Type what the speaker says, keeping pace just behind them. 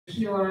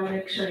secure.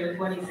 Make sure your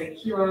phone is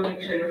secure.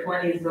 Make sure your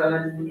phone is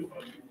on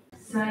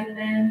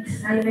silence.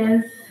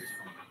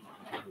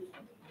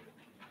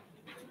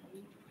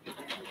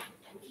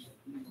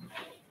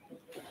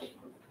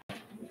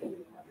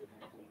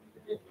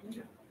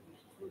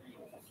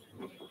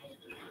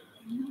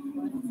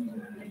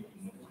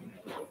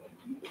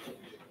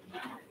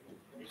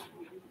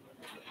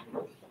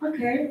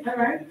 Okay, all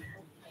right.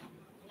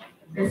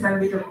 There's a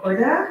bit of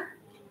order.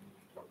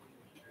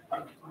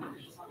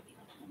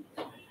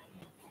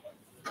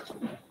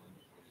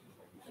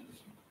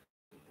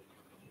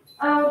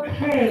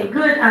 Okay,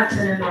 good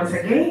afternoon once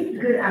again.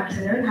 Good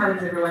afternoon. How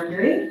is everyone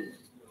doing?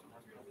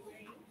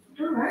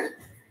 All right.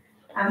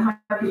 I'm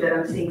happy that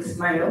I'm seeing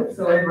smiles,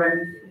 so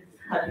everyone is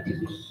happy to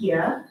be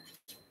here.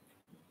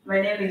 My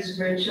name is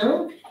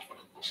Rachel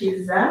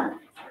Chiza,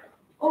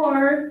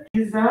 or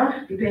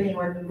Chiza, depending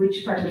on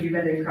which part of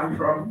Uganda you come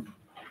from.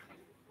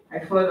 I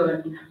follow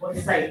on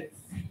both sides.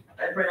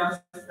 I pronounce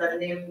that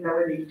name the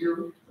way they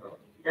do, so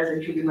it doesn't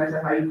really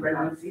matter how you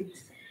pronounce it.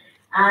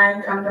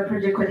 And I'm the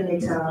project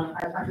coordinator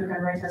at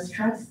African Writers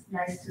Trust.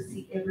 Nice to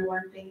see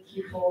everyone. Thank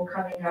you for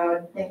coming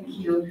out. Thank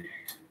you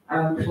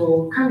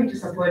for coming to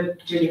support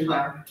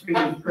Jennifer,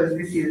 really, because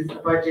this is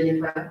about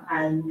Jennifer,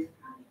 and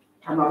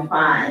I'm a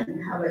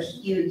fan. I'm a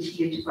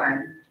huge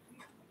fan.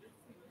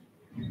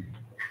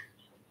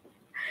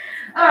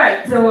 All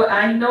right, so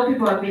I know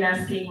people have been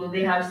asking, will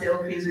they have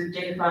selfies with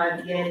Jennifer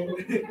at the end?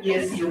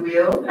 Yes, you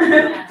will.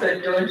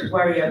 So don't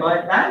worry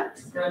about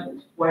that.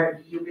 Don't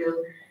worry, you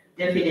will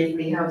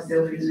definitely have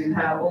selfies with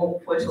her,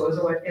 or photos,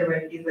 or whatever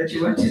it is that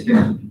you want to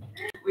do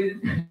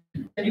with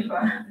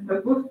Jennifer in the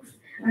books.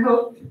 I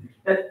hope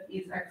that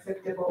is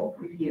acceptable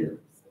with you.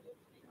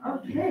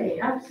 Okay,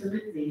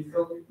 absolutely.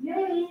 So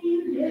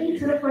yay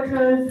to the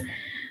photos.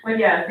 But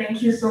yeah,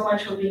 thank you so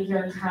much for being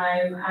here on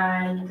time.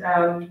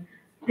 And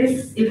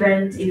this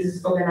event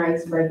is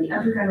organized by the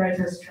African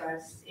Writers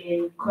Trust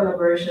in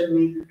collaboration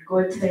with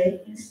Goethe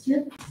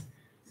Institute.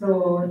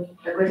 So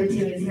the Goethe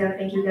team is here.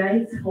 Thank you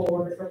guys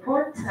for the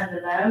support and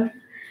the love.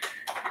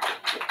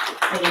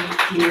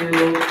 Thank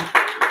you.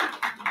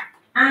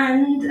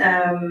 And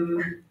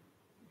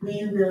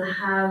we will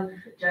have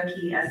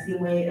Jackie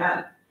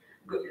Asiimwe.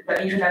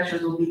 The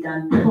introductions will be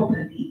done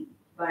properly,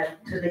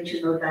 but to let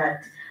you know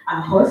that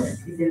our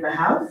host is in the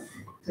house,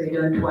 so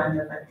you don't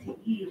wonder that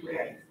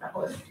where is the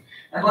host.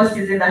 The host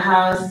is in the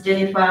house.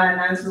 Jennifer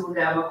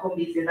Nansubuga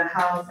Makumbi is in the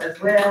house as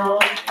well.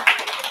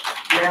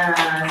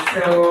 Yeah,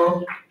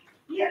 so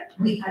yeah,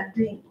 we are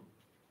doing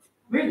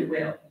really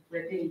well.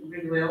 We're doing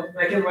really well.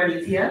 Like everyone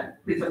is here,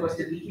 we're supposed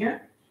to be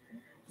here.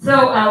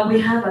 So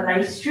we have a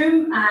live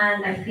stream,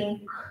 and I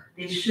think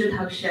they should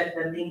have shared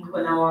the link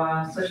on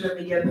our social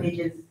media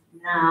pages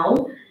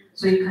now,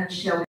 so you can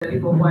share with the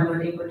people who are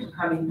not able to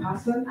come in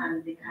person,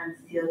 and they can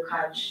still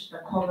catch the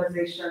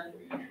conversation,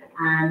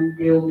 and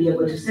they will be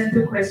able to send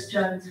the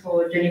questions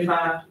for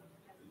Jennifer,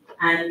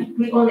 and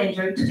we all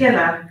enjoy it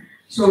together.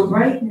 So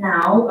right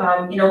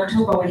now, in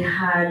October, we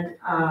had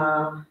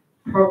a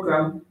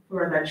program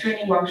for the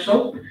training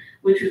workshop,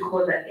 which we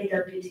call the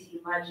AWT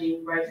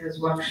Emerging Writers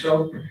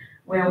Workshop,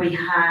 where we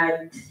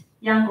had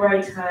young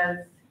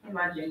writers,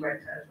 emerging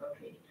writers,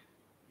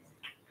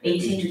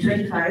 18 to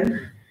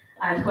 25,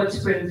 at Hot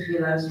Springs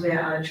Villas,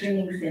 where our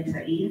training center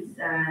is.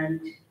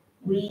 And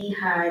we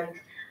had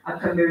a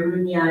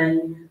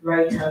Cameroonian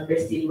writer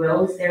based in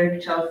Wales,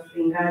 Eric Charles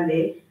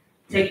Singale,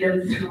 take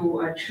them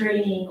through a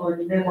training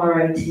on memoir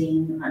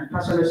writing and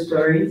personal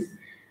stories.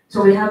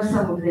 So we have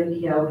some of them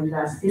here with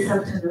us this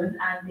afternoon,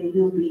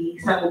 and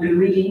some will be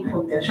reading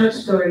from their short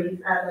stories,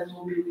 others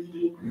will be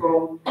reading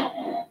from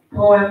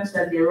poems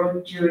that they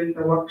wrote during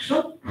the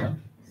workshop.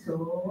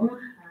 So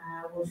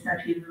we'll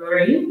start with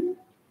Lorraine,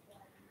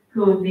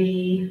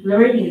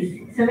 Lorraine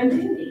is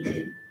 17,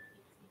 18.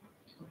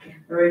 Okay,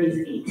 Lorraine is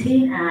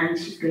 18, and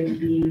she's going to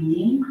be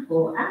reading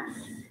for us.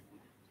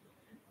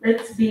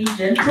 Let's be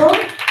gentle,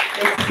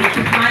 let's be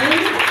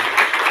kind.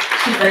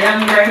 She's a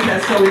young writer,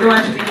 so we don't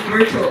want to be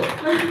brutal.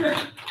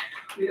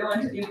 We don't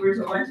want to be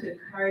brutal, we want to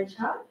encourage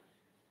her.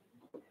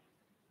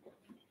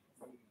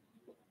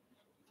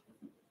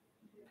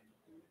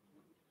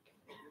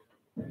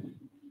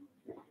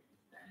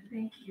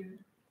 Thank you.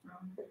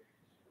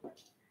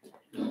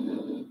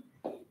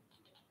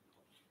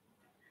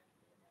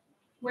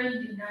 When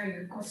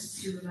denial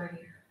costs you life.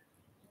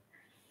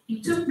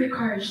 It took me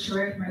courage to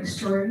write my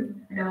story,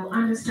 and I will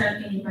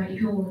understand anybody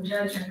who will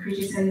judge and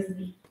criticize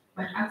me,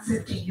 but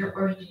accepting your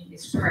origin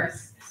is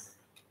priceless.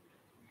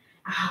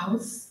 A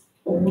house,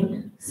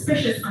 old,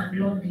 spacious and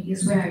lonely,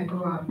 is where I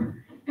grew up.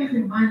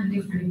 Every man I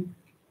lived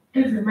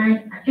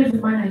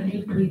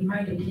with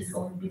minded his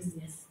own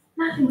business.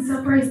 Nothing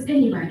surprised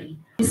anybody.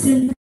 We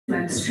seemed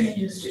like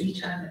strangers to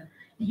each other.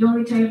 The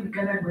only time we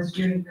gathered was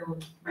during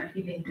meals, but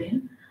even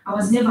then, I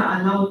was never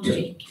allowed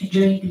to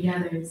join the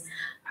others.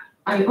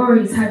 I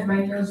always had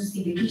my nose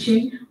in the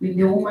kitchen with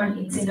the woman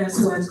in tenders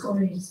who was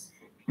always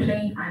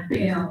plain and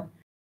pale.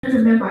 I don't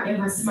remember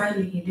ever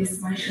smiling in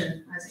this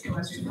mansion, as it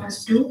was referred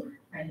to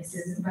by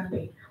Mrs.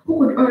 Mbappe, who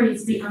could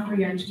always be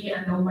angry at me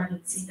and the woman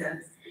in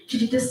tenders. She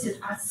detested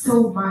us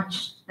so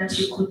much that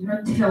she could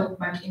not help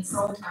but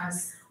insult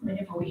us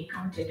whenever we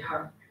encountered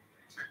her.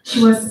 She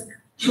was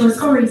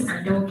always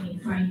adorned in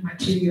fine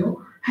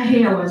material. Her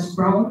hair was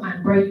brown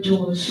and bright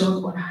jewels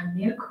shone on her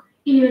neck,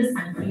 ears,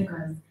 and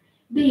fingers.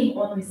 Being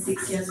only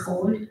 6 years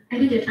old, I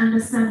didn't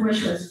understand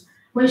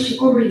why she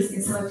always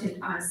insulted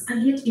us,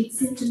 and yet it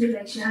seemed to me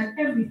like she had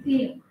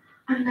everything,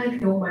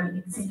 unlike the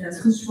woman in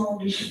Cinders whose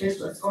roundish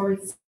face was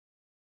always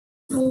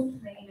so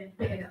plain and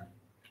pale.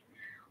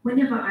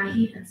 Whenever I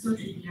hid and sought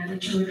with the other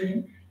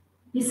children,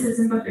 Mrs.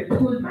 Zimbabwe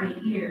pulled my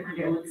ear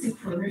and I would seek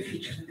for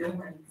refuge from the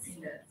woman in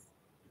Cinders.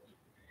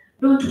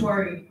 Don't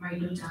worry, my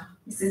daughter,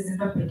 Mrs.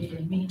 Zimbabwe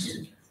didn't mean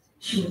to.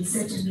 She would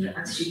say to me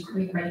as she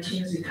cleaned my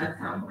chins with her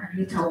thumb and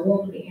later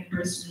warmly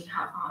embraced me in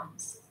her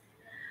arms.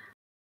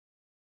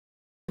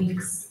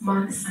 Weeks,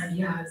 months, and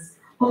years,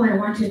 all I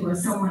wanted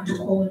was someone to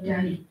call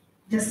daddy,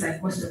 just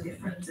like most of the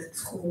friends at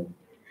school.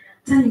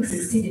 Turning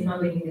 16 did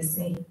not mean the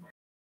same.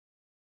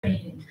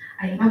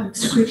 I loved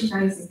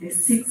scrutinizing the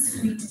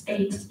 6 feet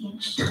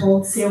 8-inch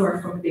tall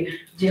Sarah from the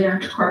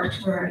giant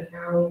cracked mirror in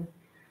our room.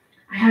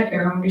 I had a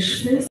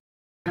roundish face,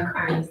 dark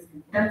eyes.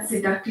 That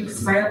seductive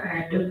smile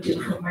I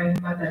adopted from my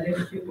mother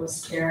left people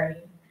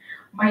staring.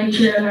 My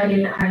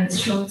cheerleading eyes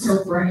shone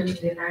so bright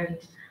in the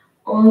night.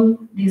 All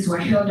these were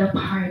held up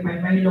high by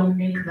my long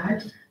neck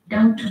that,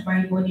 down to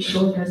my body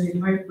shoulders with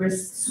my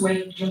breasts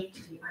swaying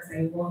gently as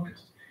I walked.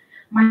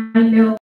 My nails